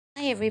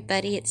Hi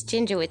everybody, it's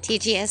Ginger with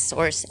TGS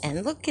Source,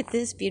 and look at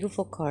this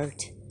beautiful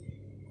cart.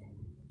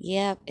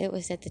 Yep, it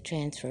was at the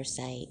transfer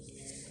site.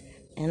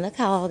 And look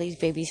how all these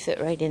babies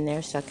fit right in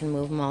there so I can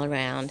move them all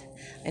around.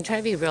 I'm trying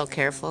to be real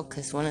careful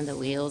because one of the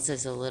wheels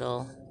is a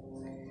little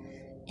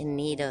in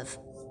need of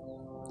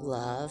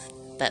love.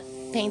 But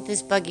paint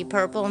this buggy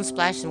purple and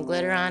splash some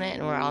glitter on it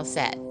and we're all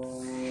set.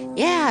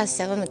 Yeah,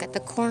 so I got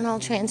the corn all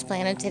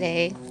transplanted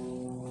today.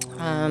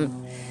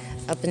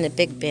 Up in the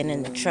big bin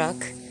in the truck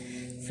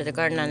for the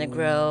garden on the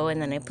grow,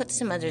 and then I put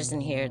some others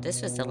in here.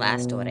 This was the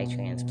last of what I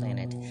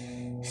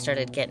transplanted.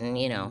 Started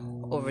getting,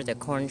 over the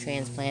corn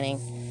transplanting.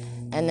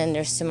 And then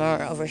there's some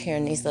more over here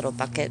in these little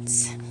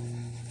buckets.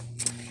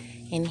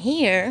 In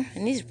here,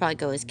 and these will probably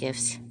go as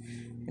gifts.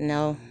 And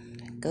they'll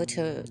go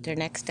to their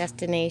next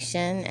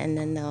destination, and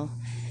then they'll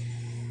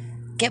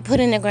get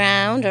put in the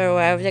ground or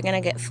wherever they're going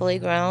to get fully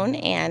grown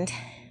and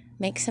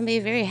make somebody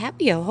very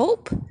happy, I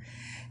hope.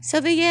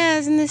 So, but yeah,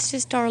 isn't this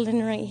just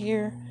Darlin right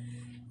here?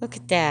 Look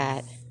at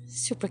that.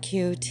 Super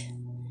cute.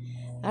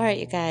 All right,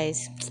 you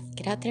guys,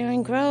 get out there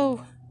and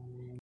grow.